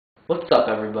What's up,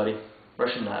 everybody?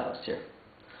 Russian Nihilist here.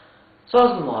 So I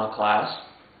was in law class.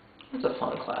 It's a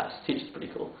fun class. Teacher's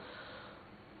pretty cool.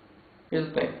 Here's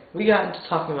the thing. We got into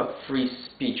talking about free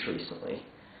speech recently.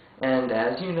 And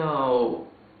as you know,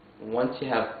 once you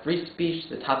have free speech,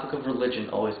 the topic of religion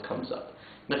always comes up.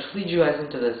 Now to lead you guys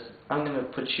into this, I'm going to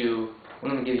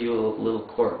give you a little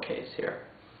court case here.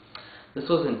 This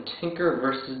was in Tinker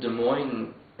versus Des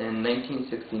Moines in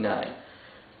 1969.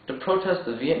 To protest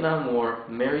the Vietnam War,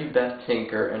 Mary Beth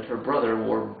Tinker and her brother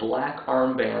wore black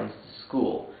armbands to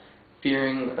school.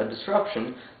 Fearing a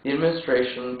disruption, the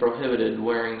administration prohibited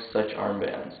wearing such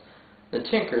armbands. The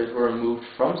Tinkers were removed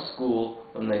from school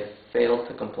when they failed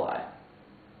to comply.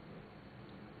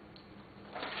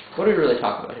 What are we really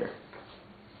talking about here?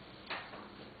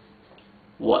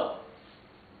 What?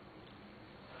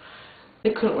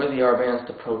 They couldn't wear the armbands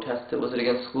to protest it. Was it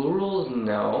against school rules?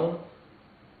 No.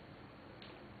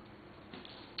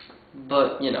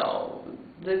 But, you know,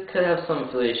 they could have some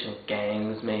affiliation with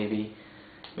gangs, maybe.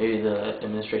 Maybe the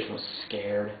administration was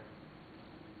scared.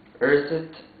 Or is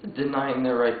it denying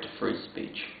their right to free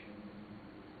speech?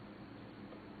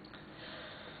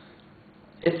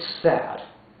 It's sad,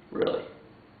 really.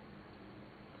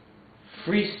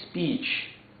 Free speech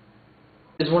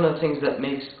is one of the things that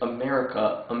makes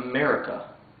America, America.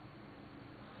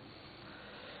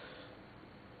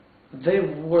 They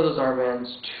wore those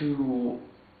armbands to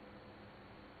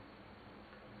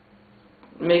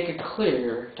make it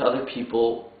clear to other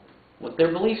people what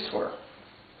their beliefs were.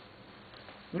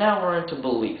 Now we're into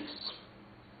beliefs.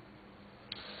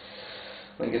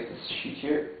 Let me get this sheet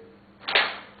here.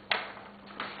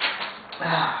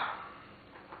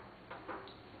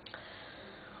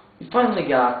 We finally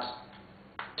got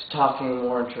to talking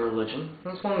more into religion.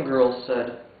 This one girl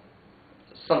said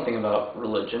something about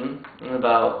religion, and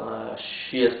about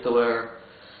she has to wear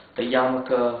a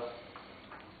yarmulke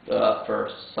for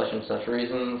such and such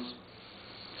reasons.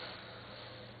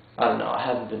 I don't know, I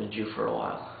haven't been a Jew for a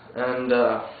while. And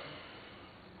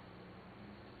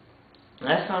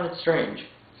I found it strange.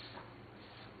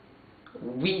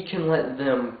 We can let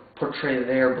them portray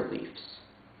their beliefs.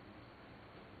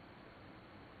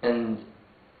 And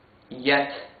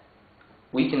yet,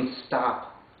 we can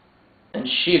stop. And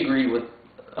she agreed with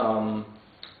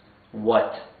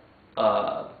what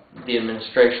the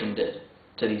administration did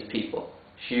to these people.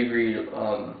 She agreed,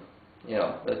 you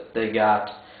know, that they got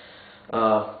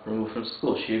removed from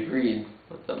school. She agreed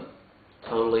with them,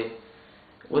 totally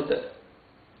with it.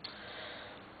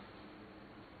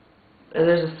 And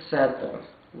there's a sad thing.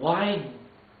 Why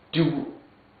do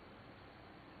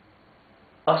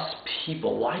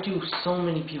so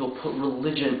many people put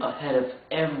religion ahead of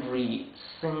every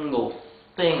single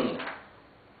thing?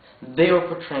 They are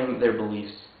portraying their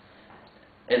beliefs,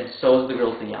 and so is the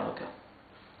girl with the yarmulke.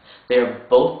 They are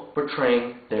both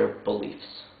portraying their beliefs.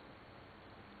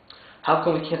 How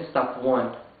come we can't stop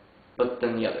one, but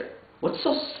then the other? What's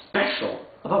so special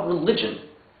about religion?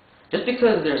 Just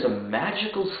because there's a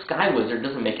magical sky wizard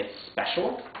doesn't make it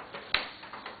special.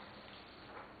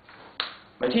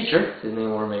 My teacher, his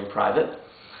name will remain private,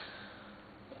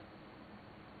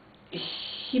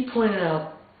 he pointed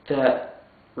out that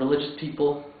religious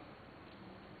people,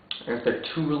 or if they're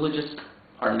too religious,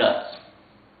 are nuts.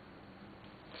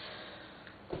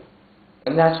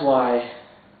 And that's why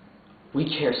we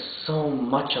care so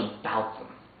much about them.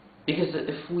 Because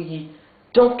if we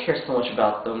don't care so much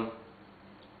about them,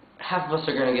 half of us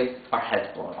are going to get our heads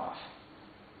blown off.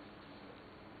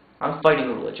 I'm fighting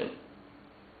religion.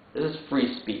 This is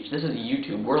free speech. This is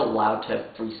YouTube. We're allowed to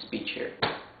have free speech here.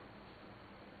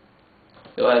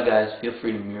 Go ahead, guys. Feel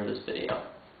free to mirror this video.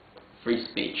 Free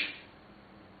speech.